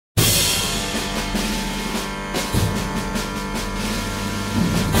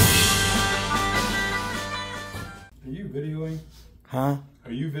videoing? Huh?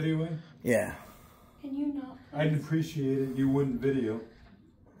 Are you videoing? Yeah. Can you not? I'd appreciate it. You wouldn't video.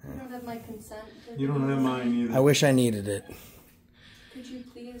 You don't have my consent. You don't have mine either. I wish I needed it. Could you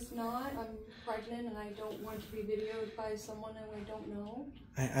please not? I'm pregnant and I don't want to be videoed by someone I don't know.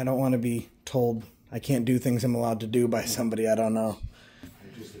 I don't want to be told I can't do things I'm allowed to do by somebody I don't know.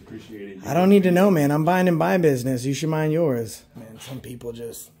 I just appreciate it. I don't need to know, man. I'm buying in my business. You should mind yours. Man, some people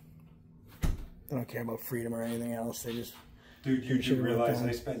just... they don't care about freedom or anything else. They just... Dude, you do realize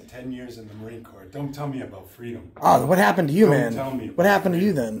I spent 10 years in the Marine Corps. Don't tell me about freedom. Oh, what happened to you, man? Don't tell me. What happened to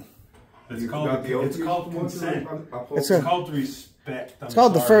you then? It's called consent. It's called respect. It's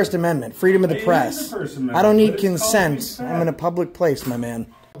called the First Amendment, freedom of the press. I don't need consent. I'm in a public place, my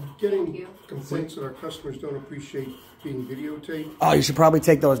man. I'm getting complaints that our customers don't appreciate being videotaped. Oh, you should probably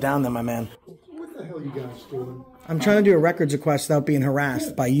take those down then, my man. What the hell are you guys doing? I'm trying to do a records request without being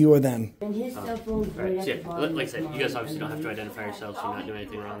harassed by you or them. Right, so yeah, like I said, you guys obviously don't have to identify yourselves, so you're not doing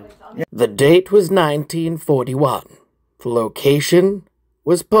anything wrong. The date was 1941. The location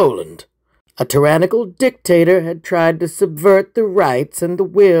was Poland. A tyrannical dictator had tried to subvert the rights and the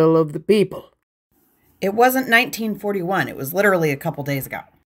will of the people. It wasn't 1941. It was literally a couple days ago.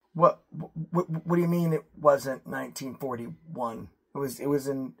 What do you mean it wasn't 1941? It was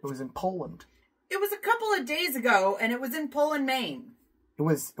in Poland. It was a couple of days ago, and it was in Poland, Maine. It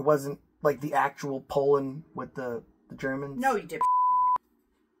wasn't like the actual Poland with the Germans? No, you dip.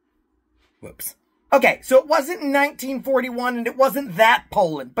 Whoops. Okay, so it wasn't in 1941 and it wasn't that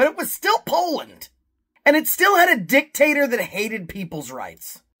Poland, but it was still Poland. And it still had a dictator that hated people's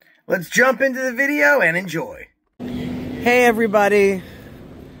rights. Let's jump into the video and enjoy. Hey everybody.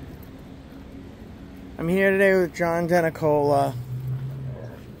 I'm here today with John Denicola.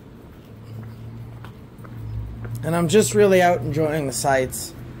 And I'm just really out enjoying the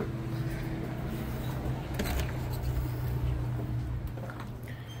sights.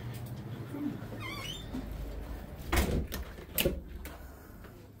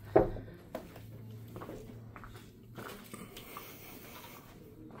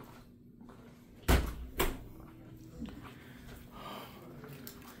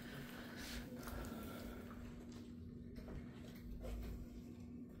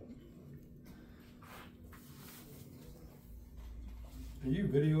 Are you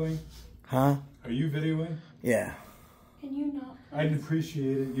videoing? Huh? Are you videoing? Yeah. Can you not? I'd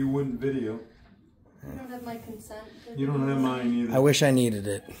appreciate it. You wouldn't video. You don't have my consent. You don't have mine either. I wish I needed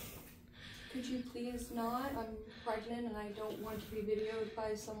it. Could you please not? I'm pregnant and I don't want to be videoed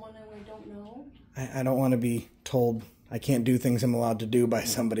by someone I don't know. I don't want to be told I can't do things I'm allowed to do by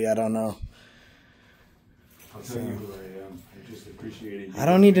somebody I don't know. I'll tell you who I am. I just appreciate it. I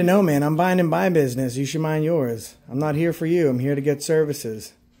don't need to know, man. I'm buying in my business. You should mind yours. I'm not here for you. I'm here to get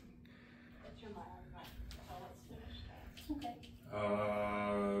services. Okay.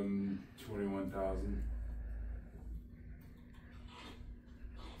 21,000.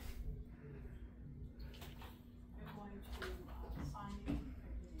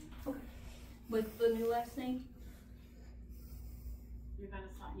 Okay. With the new last name? You're going to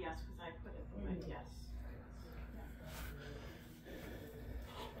sign, yes, because I put it, but yes.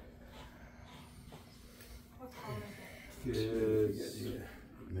 What color is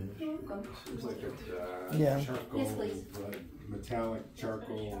It's like a Yeah. charcoal, Yes, please. metallic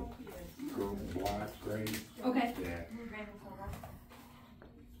charcoal, black, gray. Okay. Yeah.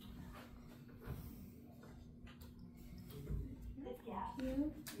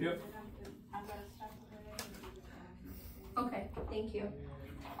 You? Yep. Okay, thank you.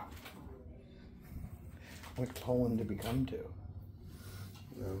 What Poland did we come to?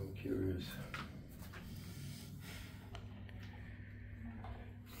 I'm curious.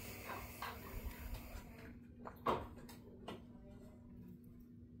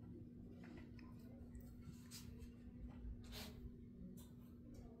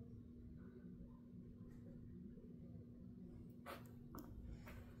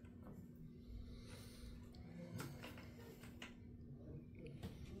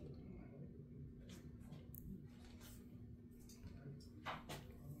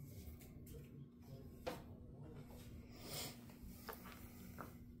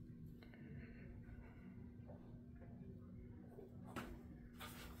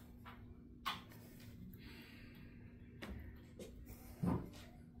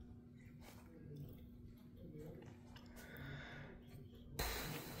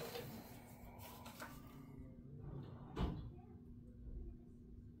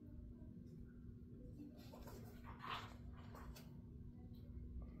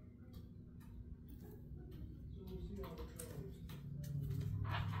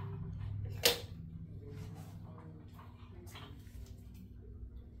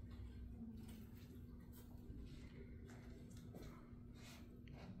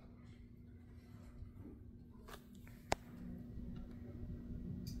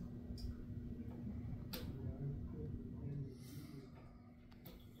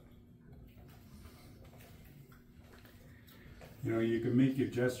 You know, you can make your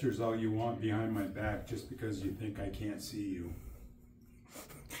gestures all you want behind my back just because you think I can't see you.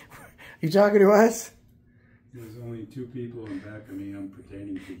 You talking to us? There's only two people in back of me. I'm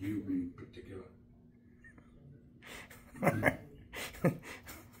pertaining to you in particular.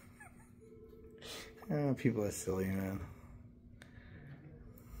 Oh, people are silly, man.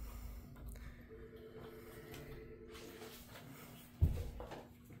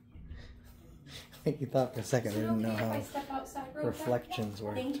 I think you thought for a second I didn't know how reflections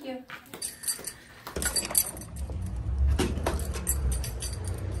work. Thank you.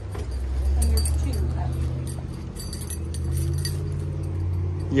 And there's two, actually.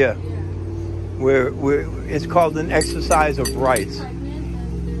 Yeah. It's called an exercise of rights.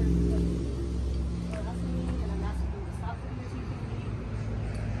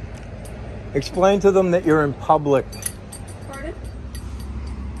 Explain to them that you're in public. Pardon?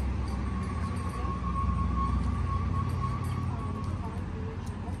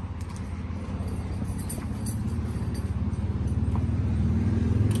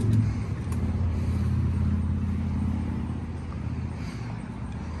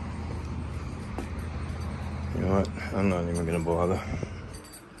 You know what? I'm not even gonna bother.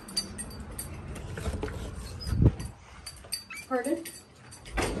 Pardon?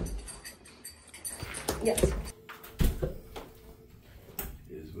 Yes. It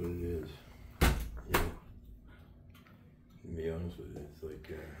is what it is. Yeah. To be honest with you, it's like.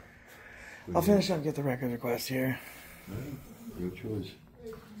 I'll finish up and get the record request here. Your choice.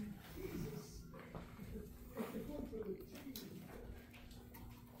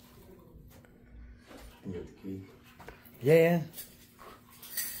 You got the key? Yeah.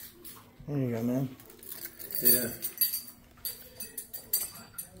 There you go, man. Yeah.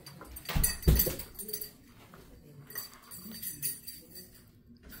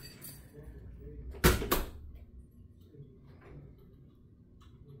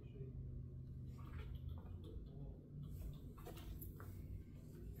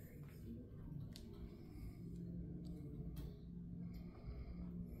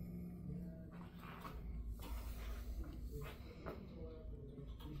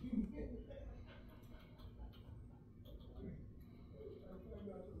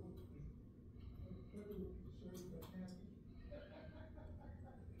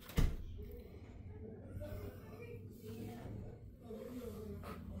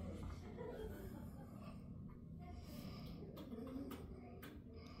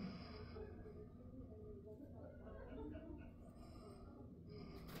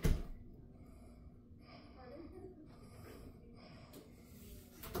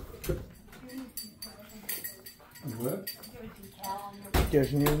 What?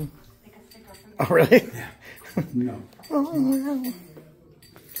 Yes, you need them? Oh, really? No.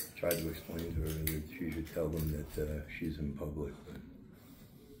 Tried to explain to her that she should tell them that she's in public, but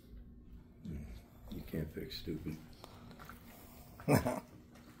you can't fix stupid.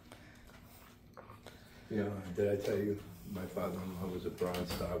 You know, did I tell you my father-in-law was a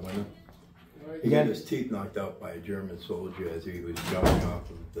Bronze Star winner? He got his teeth knocked out by a German soldier as he was jumping off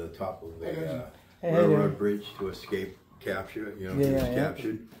of the top of the railroad bridge to escape capture. You know, he was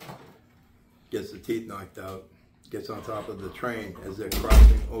captured. Gets the teeth knocked out. Gets on top of the train as they're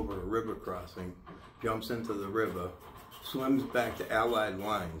crossing over a river crossing. Jumps into the river. Swims back to Allied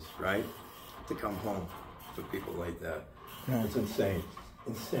lines, right? To come home for people like that. Yeah. It's insane.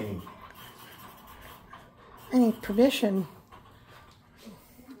 Insane. I need permission.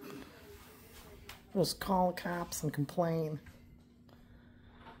 Just call the cops and complain.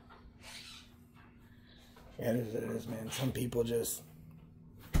 Yeah, it is, man. Some people just,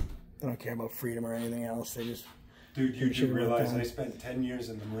 they don't care about freedom or anything else. They just... Dude, you do realize I spent 10 years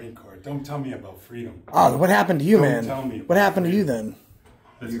in the Marine Corps. Don't tell me about freedom. Oh, what happened to you, man? Don't tell me. What happened to you then?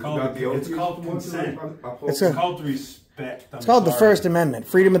 It's called consent. It's called respect. It's called the First Amendment,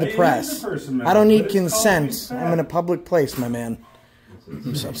 freedom of the press. I don't need consent. I'm in a public place, my man.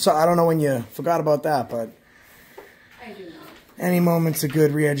 So I don't know when you forgot about that, but I do not. Any moment's a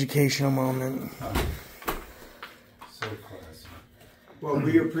good re-educational moment. So classy. Well,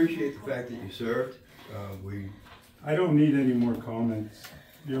 we appreciate the fact that you served. I don't need any more comments.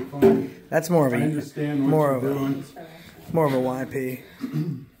 You're fine. That's more of a I understand what you're doing. More of a YP.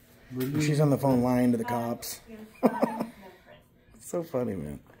 She's on the phone lying to the cops. It's so funny,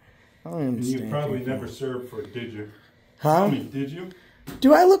 man. I don't understand. You probably never served for it, did you? Huh? Tell me, did you?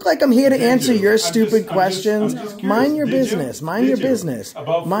 Do I look like I'm here to answer your stupid questions? Mind your business. Mind your business.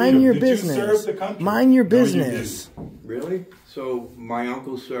 Mind your business. Mind your business. Really? So my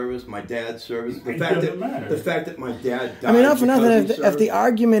uncle's service, my dad's service, the It fact doesn't matter. that my dad died. I mean, not for nothing. because he If the served,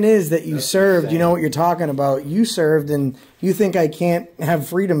 argument is that you That's served, you insane. know what you're talking about. You served, and you think I can't have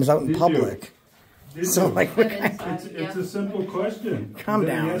freedoms out in Did you? public. Did So, you? like, It's a simple question. Calm Is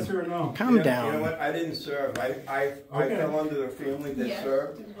that down. Yes or no? Calm You down. know what? I didn't serve. I Okay. fell under a family that Yeah.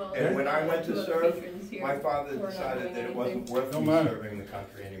 served, Well, and when I went to the serve, patrons here my father who are not decided doing that it anything. wasn't worth Don't me matter. serving the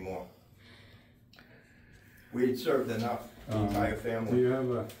country anymore. We had served enough, the entire Do family. you have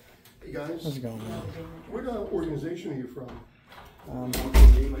a? Hey guys, How's it going, man? what organization are you from?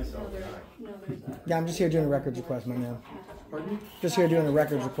 Me, myself, and I. No, there's that. Yeah, I'm just here doing a records request, my man. Pardon? Just here doing a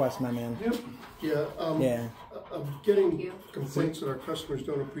records request, my man. Yeah, Yeah. I'm getting complaints that our customers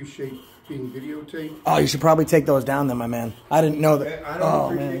don't appreciate being videotaped. Oh, you should probably take those down then, my man. I didn't know that. I don't Oh,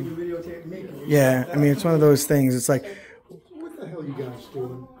 appreciate man. you videotaping me. Can you Yeah, stop I mean, it's one of those things. It's like, What the hell you guys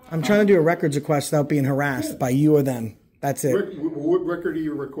doing? I'm trying to do a records request without being harassed by you or them. That's it. What record are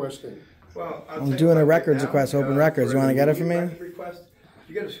you requesting? Well, I'll I'm tell you doing a what, records now, request, open records. You wanna get it for me? records request,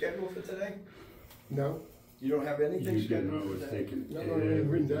 you got a schedule for today? No? You don't have anything You didn't know scheduled it was for today? taken. Not already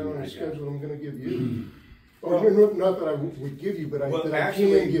written down on I the got it. schedule I'm gonna give you. Well- Or not that I would give you, but Well, that I can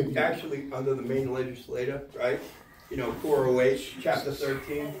give you. actually, under the main legislator, right? You know, 408, chapter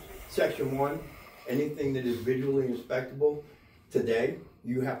 13, section 1, anything that is visually inspectable today,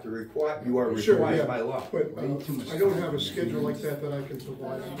 you have to require, you are Sure, required yeah. by law. But I don't have a schedule like that that I can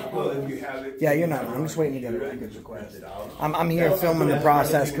provide you. Well, if you have it. Yeah, you're not. I'm just waiting to get a records request. I'm here filming the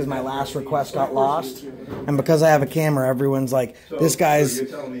process because my last request got lost. And because I have a camera, everyone's like, this guy's So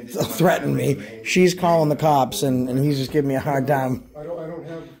you're telling me that you threatening don't have me. it, She's calling the cops, and he's just giving me a hard time. I don't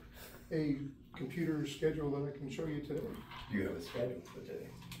have a computer schedule that I can show you today. You have a schedule for today.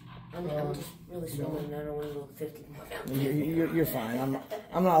 I'm just really swollen and I don't want to look 50 more down. You're fine.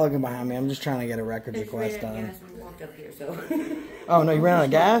 I'm not looking behind me. I'm just trying to get a records I just request ran out of done. gas and walked up here, so. Oh no, you ran out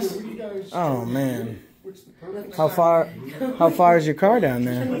of gas? So you guys- Oh man, What's the purpose? how far is your car down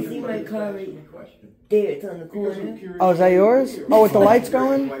Let there? me see my car right there. It's on the Because I'm corner. curious. Oh, is that yours? Oh, with the lights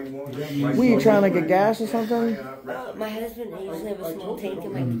going? Were you trying to get gas or something? My husband, I usually have a small tank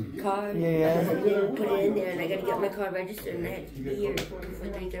in my car. Yeah. I put it in there and I gotta get my car registered and I had to be here for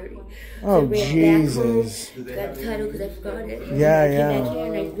 3:30. Oh Jesus. Got the title because I forgot it. And Yeah, I came yeah. back here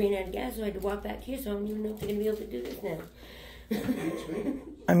and I ran out of gas, so I had to walk back here. So I don't even know if they're gonna be able to do this now.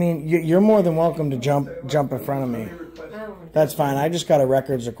 I mean, you're more than welcome to jump in front of me. That's fine. I just got a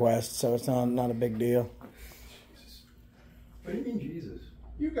records request, so it's not a big deal. What do you mean, Jesus?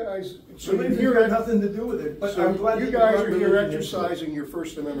 You guys, so Religion you're got nothing to do with it, but I'm glad you that guys brought are here religion into it. exercising your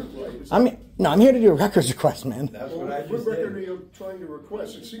First Amendment right. I'm here to do a records request, man. That's what I What just record are did. you trying to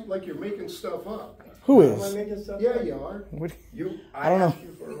request? It seems like you're making stuff up. Who Am I is? making stuff Yeah, up? you are. What? I don't know. asked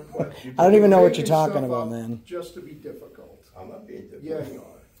you for a request. You I don't even know what Making you're talking stuff about, up man. Just to be difficult. I'm not being difficult. Yeah, you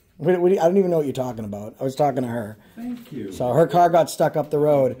are. I don't even know what you're talking about. I was talking to her. Thank you. So her car got stuck up the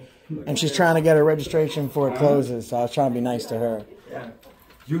road, and she's trying to get her registration before it closes. So I was trying to be nice to her.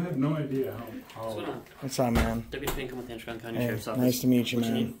 You have no idea What's going how on? What's up, man? Deputy Pinkham with the Androscoggin County Hey, Sheriff's Office. nice to meet you, What's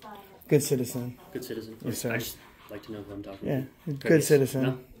your man. name? Good citizen. Good citizen. Yes, sir. I just like to know who I'm talking Yeah, to. good Courteous. citizen.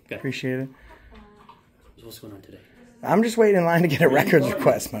 No? Okay. Appreciate it. So what's going on today? I'm just waiting in line to get a records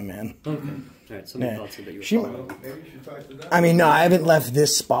request, my man. Okay. All right. Somebody Yeah. thought said that you were She- following. Maybe you should talk to them. I mean, no, I haven't left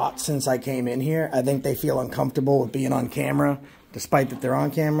this spot since I came in here. I think they feel uncomfortable with being on camera, despite that they're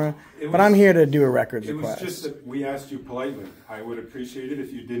on camera. But I'm here to do a records It was request. just that we asked you politely. I would appreciate it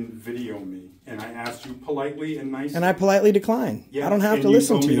if you didn't video me. And I asked you politely and nicely. And I politely decline. Yeah, I don't have and to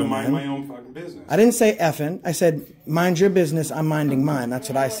listen told to me you, to mind my man. own fucking business. I didn't say effing. I said, mind your business, I'm minding mine. That's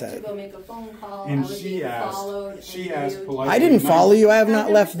what I went said. to go make a phone call. And I was she being asked. followed She and asked viewed. politely. I didn't and follow you. I have I not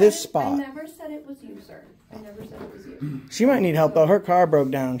never left said this it- spot. I never said it was you, sir. I never said it was you. She might need help, though. Her car broke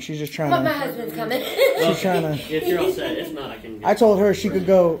down. She's just trying But my to... husband's coming. She's trying to... If you're all set, if not, I can. I told her she could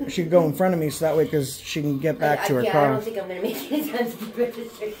go in front of me so that way because she can get back to her Yeah, I car. don't think I'm gonna make any time to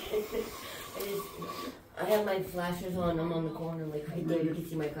registration. I have my flashers on. I'm on the corner, like right there. You can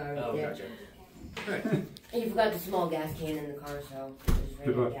see my car right Oh, there. gotcha. And you forgot the small gas can in the car, so I just ran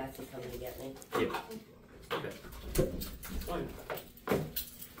out Goodbye. of gas is coming to get me. Yeah. Okay. Fine.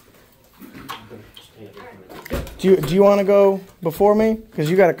 Do you want to go before me? Because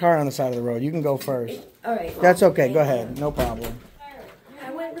you got a car on the side of the road. You can go first. All right. well, That's okay. thank Go you. ahead. No problem.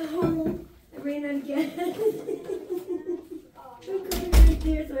 I went home. I ran out of gas. My car right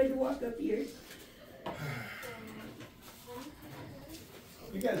there, so I had to walk up here.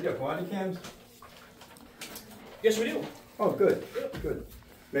 You guys got body cams? Yes, we do. Oh, good, good.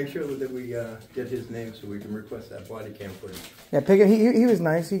 Make sure that we get his name so we can request that body cam footage. Yeah, pick it. He was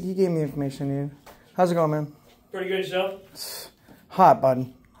nice. He gave me information. Yeah. How's it going, man? Pretty good yourself? Hot,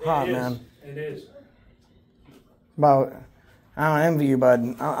 bud. Hot, man. It is. About, I don't envy you,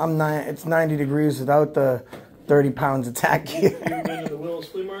 bud. It's 90 degrees without the 30 pounds of tack gear. You ever been to the Willis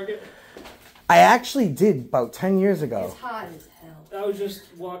Flea Market? I actually did about 10 years ago. It's hot as hell. I was just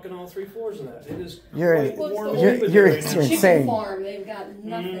walking all 3 floors of that. It is You're quite warm. you're Chicken insane. farm, they've got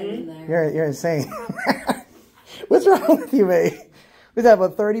nothing in there. You're insane. What's wrong with you, mate? Was that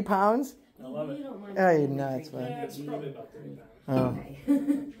about 30 pounds? I love it. Oh, you're nuts, man. Yeah, it's probably about 30 pounds.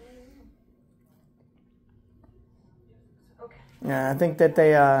 Oh. Yeah, I think that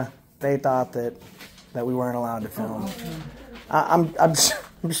they thought that we weren't allowed to film. I'm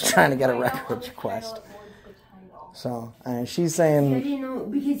just trying to get a records request. So she's saying,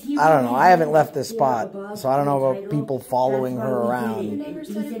 I don't know. I haven't left this spot, so I don't know about people following her around.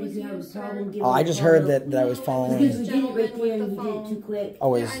 Oh, I just heard that I was following.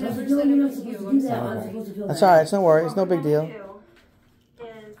 Oh, is that's all right. It's no worries. It's no big deal.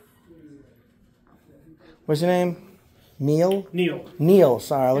 What's your name? Neil? Neil.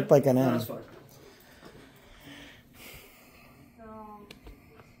 Sorry, I looked like an N. That's fine.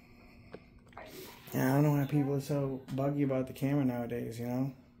 Yeah, I don't know why people are so buggy about the camera nowadays, you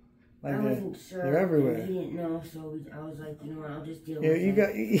know? Like I wasn't sure. they're everywhere. He didn't know, so I was like, you know what, I'll just deal with You it.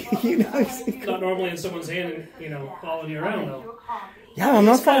 got, you know. Not normally in someone's hand and, you know, following you around, though. Yeah, I'm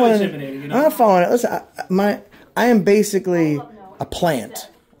not It's kind of following it. intimidating, you know? I'm not following it. Listen, I am basically a plant.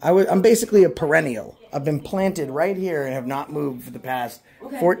 I'm basically a perennial. I've been planted right here and have not moved for the past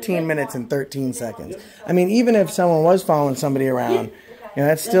 14 minutes and 13 seconds. I mean, even if someone was following somebody around, you know,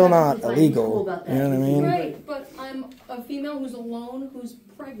 that's still not illegal. You know what I mean? Right, but I'm a female who's alone, who's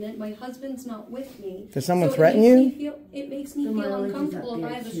pregnant. My husband's not with me. Does someone So threaten it makes me feel uncomfortable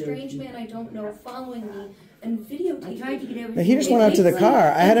if I have a strange man I don't know following me and videotaping me. He just went out to the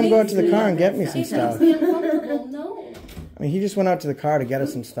car. I had him go out to the car and get me some stuff. It makes me uncomfortable, no. I mean, he just went out to the car to get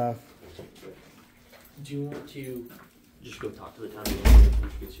us some stuff. Do you want to just go talk to the town manager,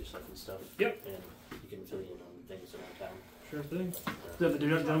 introduce yourself and stuff? Yep. And you can fill you in on things around town. Sure thing. The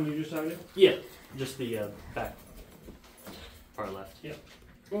gentleman you just talked to? Yeah, just the back far left. Yeah.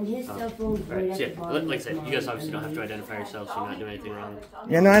 And his cell phone's right at the bottom. Like I said, you guys obviously don't have to identify yourselves, so you're not doing anything wrong.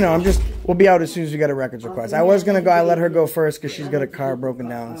 Yeah, no, I know. We'll be out as soon as we get a records request. I was gonna go. I let her go first because she's got a car broken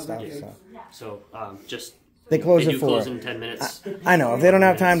down and stuff. So just. They close They at do 4. close in 10 minutes. I know. If they don't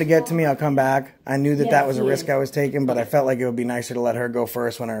have time to get to me, I'll come back. I knew that was a risk I was taking, but I felt like it would be nicer to let her go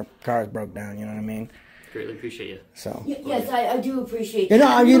first when her car broke down. You know what I mean? Greatly appreciate you. So. Yes, I do appreciate You that.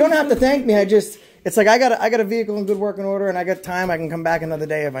 know, you don't have to thank me. It's like I got a vehicle in good working order, and I got time. I can come back another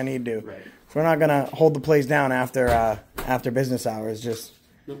day if I need to. Right. So we're not gonna hold the place down after business hours. Just.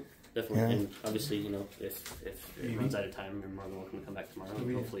 Nope, definitely. And obviously, you know, if it runs out of time, you're more than welcome to come back tomorrow.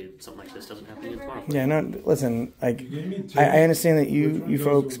 And hopefully, something like this doesn't happen again tomorrow. Yeah, no. Listen, like I understand that you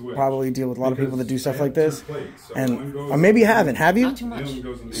folks probably deal with a lot of people that do stuff like this, or maybe you haven't. Have you? Not too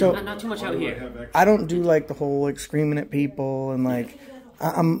much. So not too much out here. I don't do like the whole like screaming at people and like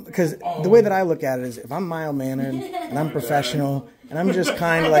because the way that I look at it is if I'm mild mannered and I'm professional and I'm just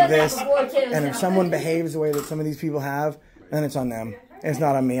kind of like this, and if someone behaves the way that some of these people have, then it's on them. It's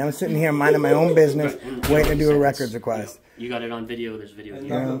not on me. I'm sitting here minding my own business, waiting to do a records request. You got it on video. There's video.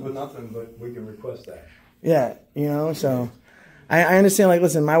 Nothing for nothing, but we can request that. Yeah, you know. So I understand. Like,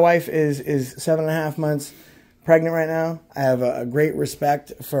 listen, my wife is 7.5 months pregnant right now. I have a great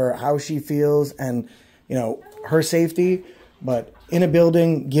respect for how she feels and her safety. But in a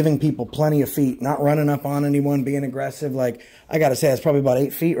building, giving people plenty of feet, not running up on anyone, being aggressive. Like I gotta say, it's probably about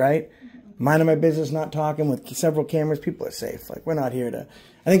 8 feet, right? Minding my business, not talking, with several cameras, people are safe. Like, we're not here to...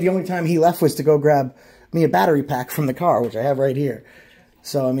 I think the only time he left was to go grab me a battery pack from the car, which I have right here.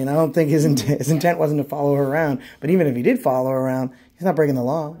 So, I mean, I don't think his intent wasn't to follow her around. But even if he did follow her around, he's not breaking the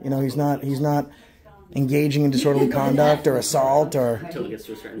law. You know, he's not engaging in disorderly conduct or assault or... Until it gets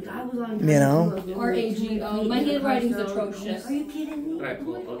to a certain time. You know? R-A-G, my handwriting's atrocious. Are you kidding me? Alright,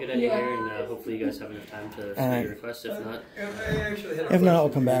 cool. I'll get out of here and hopefully you guys have enough time to submit your request. If not... If not, I'll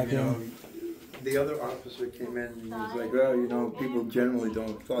come back, The other officer came in and he was like, well, people generally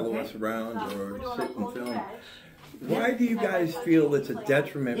don't follow us around or sit and film. Why do you guys feel it's a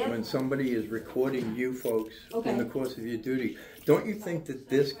detriment when somebody is recording you folks in the course of your duty? Don't you think that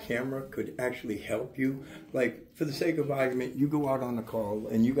this camera could actually help you? Like, for the sake of argument, you go out on a call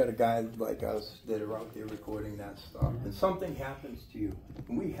and you got a guy like us that are out there recording that stuff, and something happens to you.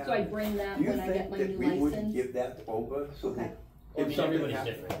 And we have. So I bring that do you when I think get my that new we would license? give that over so that Well, I mean, everybody's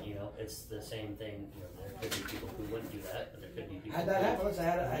different, you know. It's the same thing. You know, there could be people who wouldn't do that, but there could be people. Had that happen, I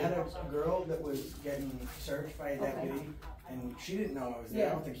had a girl that was getting searched by a deputy, and she didn't know I was there.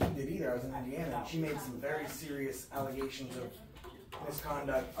 I don't think he did either. I was in Indiana, and she made some very serious allegations of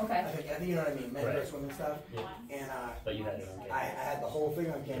misconduct. Okay. I think you know what I mean, men versus women stuff. Yeah. And but you had it on camera. I had the whole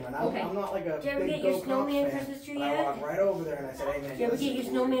thing on camera. And Okay. I'm not like a Did you ever big get your Go snowman Cops fan, Christmas tree but I yet? walked right over there and I said, "Hey man, Did you ever get your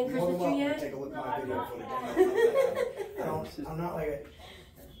snowman you're more than Christmas tree welcome to yet? take a look at my video footage." I'm not like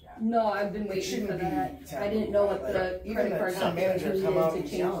a, No, I've been waiting for that. I didn't know what the credit card some manager company come up is to and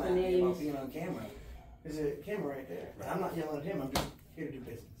change yell the at me about names. being on camera. There's a camera right there. But I'm not yelling at him. I'm just here to do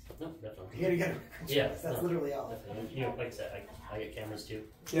business. No, definitely. Here to get a Yeah, That's no, literally all. definitely. You know, like I said, I get cameras too.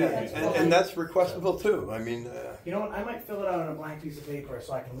 Yeah, and that's requestable too. I mean, You know what? I might fill it out on a blank piece of paper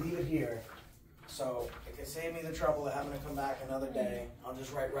so I can leave it here. So it can save me the trouble of having to come back another day. I'll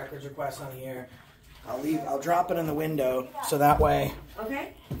just write records requests on here. I'll drop it in the window so that way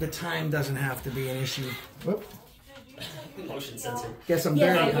Okay. the time doesn't have to be an issue. Whoop. Motion sensor. Guess I'm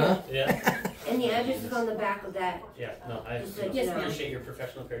Yeah, dirty, I huh? Yeah. And the address is on the back of that. Yeah. No, I Yes, ma'am. appreciate your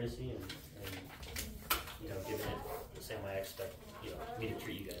professional courtesy and you know, giving it the same way I expect me to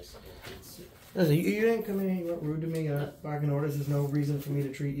treat you guys. Listen, you didn't come in and you weren't rude to me. Bargain orders. There's no reason for me to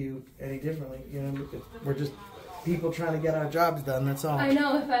treat you any differently. You know, we're just people trying to get our jobs done. That's all. I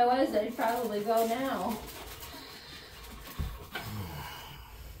know if I was, I'd probably go now.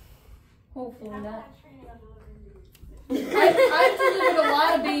 Hopefully not. I've delivered a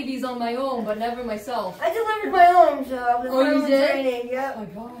lot of babies on my own, but never myself. I delivered my own, so I was Oh, you my own did? training. Yep. Oh my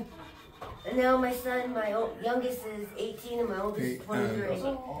god. And now my son, youngest is 18 and my oldest is 23.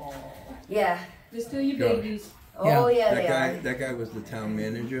 Oh. Yeah. They're still your Go. babies. Oh yeah, they are. that guy was the town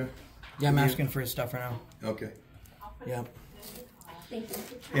manager. Yeah, I'm asking for his stuff right now. Okay. Yep. Thank you.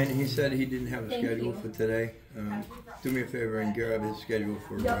 And he said he didn't have a Thank schedule you. for today. Do me a favor and grab his schedule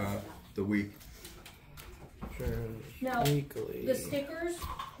for Yep. the week. Now, Weekly. the stickers.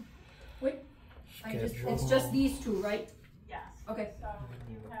 Wait. It's Schedule. just these two, right? Yes. Okay. So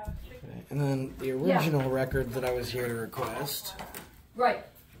you have chicken. And then the original record that I was here to request. Right.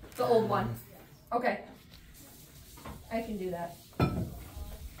 The old one. Okay. I can do that.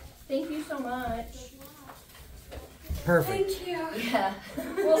 Thank you so much. Perfect. Thank you. Yeah.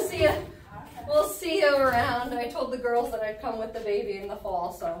 We'll see you. We'll see you around. I told the girls that I'd come with the baby in the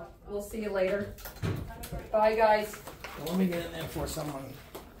fall, so we'll see you later. Bye, guys. Well, let me get in there for someone,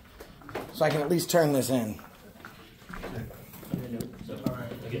 so I can at least turn this in. All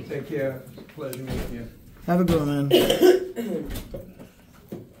right. Take care. Pleasure meeting you. Have a good one, man.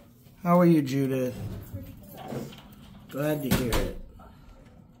 How are you, Judith? Glad to hear it.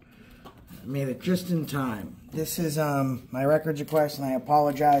 I made it just in time. This is my records request, and I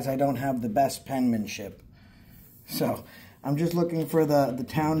apologize. I don't have the best penmanship. So I'm just looking for the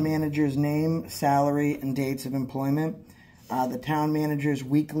town manager's name, salary, and dates of employment. The town manager's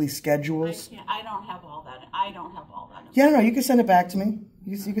weekly schedules. I don't have all that. I don't have all that. Yeah, no, you can send it back to me.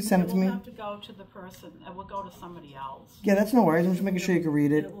 You can send it to me. It will have to go to the person. It will go to somebody else. Yeah, that's no worries. I'm just making sure you can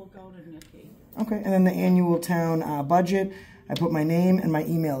read it. It will go to Nikki. Okay, and then the annual town budget. I put my name and my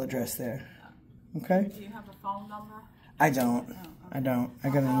email address there. Okay? Do you have a phone number? I don't. I don't. I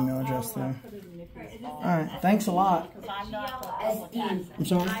got an email address there. All right. Thanks a lot. Because I'm not the public access. I'm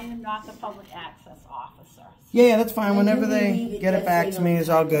sorry? I am not the public access officer. Yeah, that's fine. Whenever they get it back to me, it's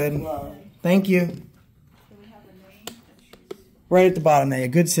all good. Thank you. Right at the bottom there, a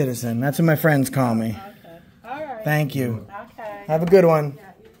good citizen. That's what my friends call me. Okay. All right. Thank you. Okay. Have a good one.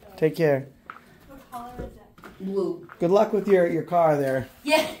 Take care. Blue. Good luck with your car there.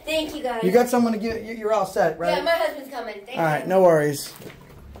 Yeah, thank you guys. You got someone to get. You're all set, right? Yeah, my husband's coming. Thank All right, you. no worries.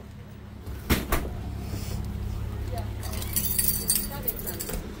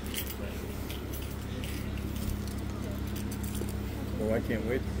 Well, I can't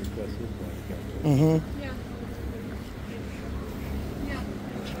wait to request this one. Mm-hmm. Yeah. Yeah.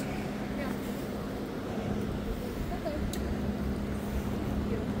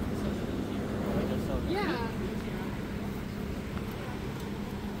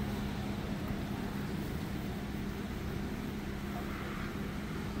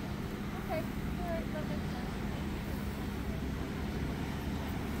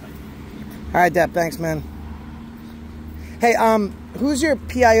 All right, Deb. Thanks, man. Hey, who's your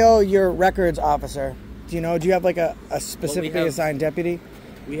PIO, your records officer? Do you know? Do you have like a specifically assigned deputy?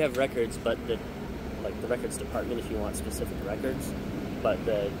 We have records, but the records department, if you want specific records, but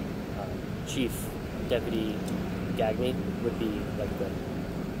the chief deputy Gagney would be like the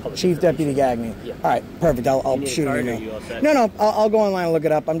public Chief Deputy information. Gagney. Yeah. All right, perfect. I'll need a shoot card, an or email. you all set? No, I'll go online and look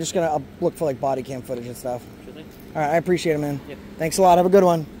it up. I'm just I'll look for like body cam footage and stuff. Sure thing. All right, I appreciate it, man. Yep. Thanks a lot. Have a good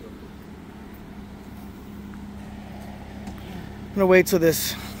one. I'm gonna wait till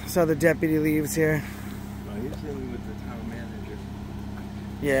this other deputy leaves here. Well, he's in with the town manager.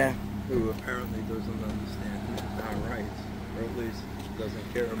 Yeah. Who apparently doesn't understand his town rights, or at least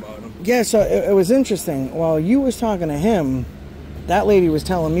doesn't care about him. Yeah, so it was interesting. While you was talking to him, that lady was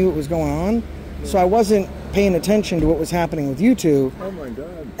telling me what was going on. So I wasn't paying attention to what was happening with you two. Oh my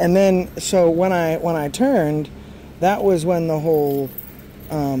God. And then, so when I turned, that was when the whole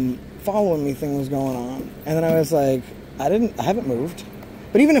following me thing was going on. And then I was like, I haven't moved.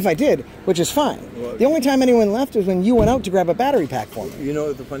 But even if I did, which is fine. Well, the only time anyone left was when you went out to grab a battery pack for me. You know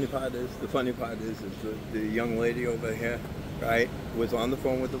what the funny part is? The funny part is the young lady over here, right, was on the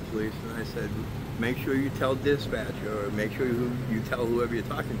phone with the police, and I said, make sure you tell dispatch, or make sure you tell whoever you're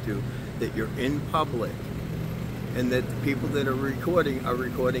talking to that you're in public, and that the people that are recording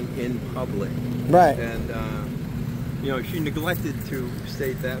in public. Right. And, you know, she neglected to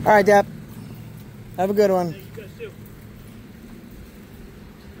state that. All right, Dap. Have a good one.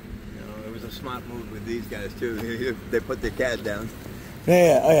 It was a smart move with these guys, too. They put their cat down.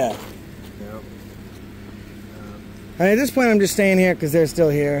 Yeah, oh yeah. Yep. At this point, I'm just staying here because they're still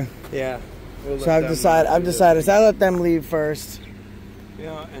here. Yeah. So I've decided. So I let them leave first.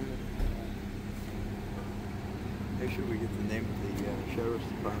 Yeah, and make sure we get the name of the sheriff's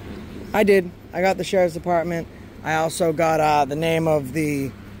department. I did. I got the sheriff's department. I also got the name of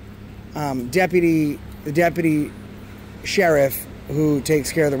the deputy sheriff who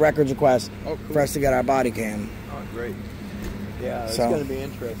takes care of the records request for us to get our body cam. Oh, great. Yeah, it's going to be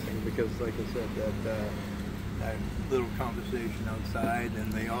interesting because, like I said, that little conversation outside,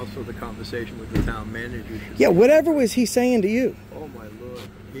 and the conversation with the town manager. Yeah, whatever was he saying to you? Oh my Lord,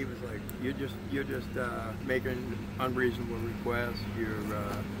 he was like, "You're just making unreasonable requests.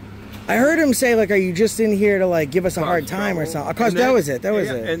 I heard him say, like, "Are you just in here to like give us a hard time or something?" Of course, that was it. That was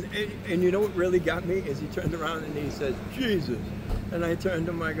it. And you know what really got me is he turned around and he said, "Jesus," and I turned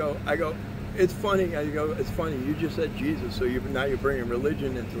to him. I go, "It's funny." I go, "It's funny. You just said Jesus, so now you're bringing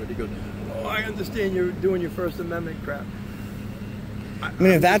religion into it." He goes, "Oh, I understand you're doing your First Amendment crap." I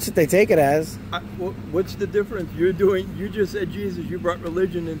mean, if that's what they take it as. What's the difference? You just said Jesus. You brought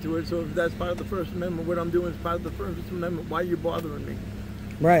religion into it. So if that's part of the First Amendment, what I'm doing is part of the First Amendment. Why are you bothering me?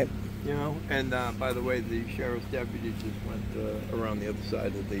 Right. You know. And by the way, the sheriff's deputy just went around the other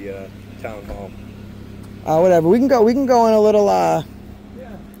side of the town hall. Whatever. We can go on a little yeah,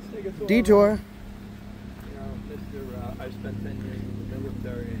 let's take a tour. detour. You know, I spent 10 years in the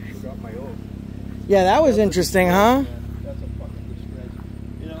military and forgot my oath. Yeah, that was interesting, huh? That's a fucking disgrace.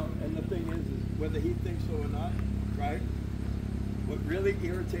 You know, and the thing is whether he thinks so or not, right? What really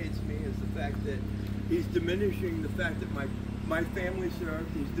irritates me is the fact that he's diminishing the fact that my family served.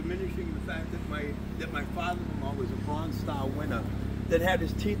 He's diminishing the fact that my father-in-law was a Bronze Star winner that had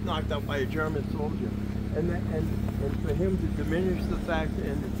his teeth knocked out by a German soldier. And for him to diminish the fact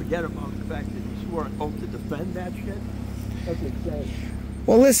and forget about the fact that he swore an oath to defend that shit, that's insane.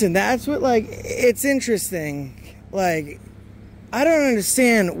 Well, listen, that's what, like, it's interesting. Like, I don't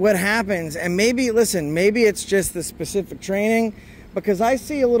understand what happens. And maybe it's just the specific training, because I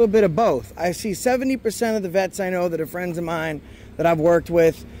see a little bit of both. I see 70% of the vets I know that are friends of mine that I've worked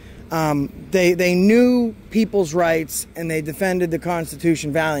with, they knew people's rights and they defended the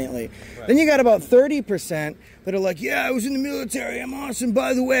Constitution valiantly. Right. Then you got about 30% that are like, yeah, I was in the military, I'm awesome,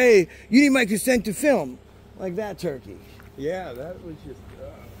 by the way, you need my consent to film. Like that turkey. Yeah, that was just,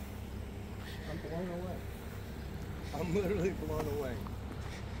 I'm blown away. I'm literally blown away.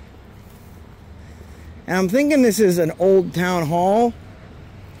 And I'm thinking this is an old town hall.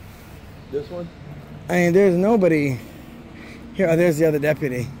 This one? I mean, there's nobody here. Oh, there's the other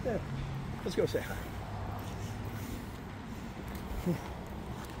deputy. Yeah. Let's go say hi.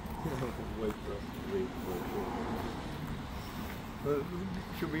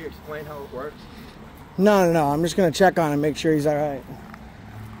 Should we explain how it works? No. I'm just going to check on him, make sure he's all right.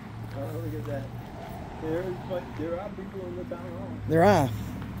 Oh, look at that. There are people in the town hall. There are.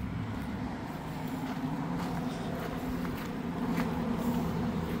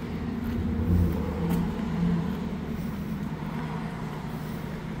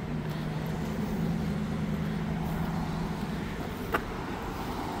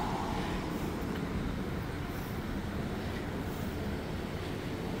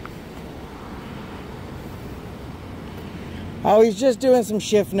 Oh, he's just doing some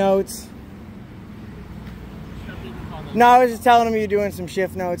shift notes. No, I was just telling him you're doing some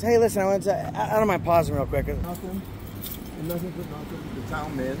shift notes. Hey, listen, I don't mind pausing real quick. Nothing for nothing. The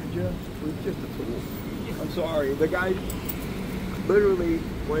town manager was just a tool. I'm sorry. The guy literally,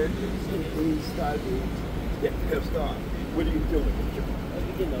 when he started get pissed off. What are you doing?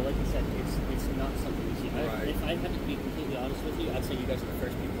 Again, though, like you said, it's not something you see. Right. If I have to be completely honest with you, I'd say you guys are the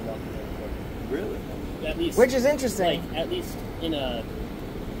first people walking in the court. Really? At least, Which is interesting. Like, at least in a,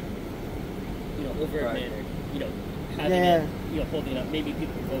 overt Right. manner. Having it, holding it up. Maybe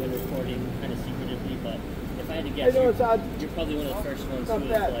people go in recording kind of secretively, but if I had to guess, you're probably one of the first ones who was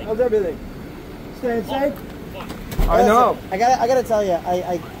like, How's everything? Staying safe? I know. I gotta tell you,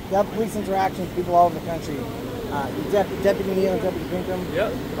 I got police interactions with people all over the country. Deputy Neal and Deputy Pinkham,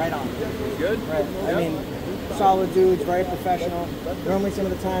 right on. Good? Right. I mean, solid dudes, very professional. Normally some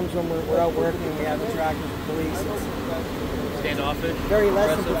of the times when we're out working and we have interactions with police, it's standoffish, very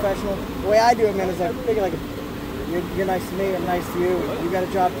less than professional. The way I do it, man, is I figure like, you're nice to me, I'm nice to you. You got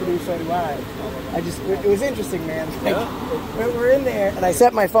a job to do, so do I. It was interesting, man. Like, we're in there, and I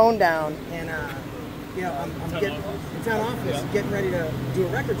set my phone down, and I'm getting in town office, getting ready to do a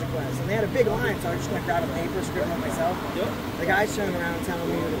records request, and they had a big line, so I was just gonna grab a paper, scribble it myself. The guy's turning around and telling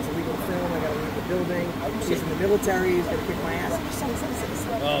me that it's illegal to film. I gotta leave the building. He's in the military. He's gonna kick my ass.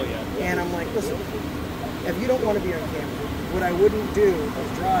 oh yeah. And I'm like, listen, if you don't want to be on camera, what I wouldn't do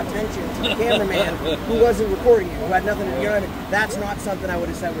is draw attention to the cameraman who wasn't recording you, who had nothing to do. You know what I mean? That's not something I would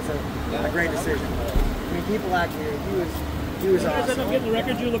have said was a great decision. I mean, people actually, he was awesome. Did you get the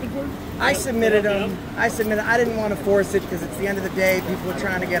records you were looking for? I submitted them. I didn't want to force it because it's the end of the day. People are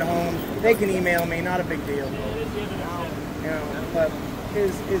trying to get home. They can email me. Not a big deal. But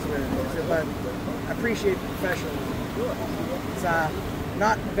it is what it is. But I appreciate the professionalism. It's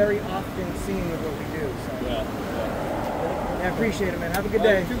not very often seen with what we do. So. Yeah, I appreciate it, man. Have a good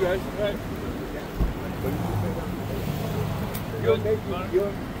day. You too, guys. All right.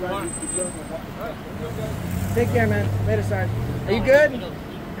 Take care, man. Later, Sergeant. Are you good? I'm good.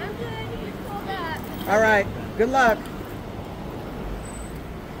 You can call back. All right. Good luck.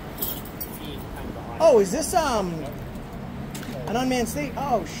 Oh, is this an unmanned state?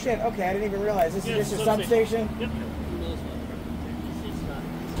 Oh shit. Okay, I didn't even realize. This is just a substation. Yep.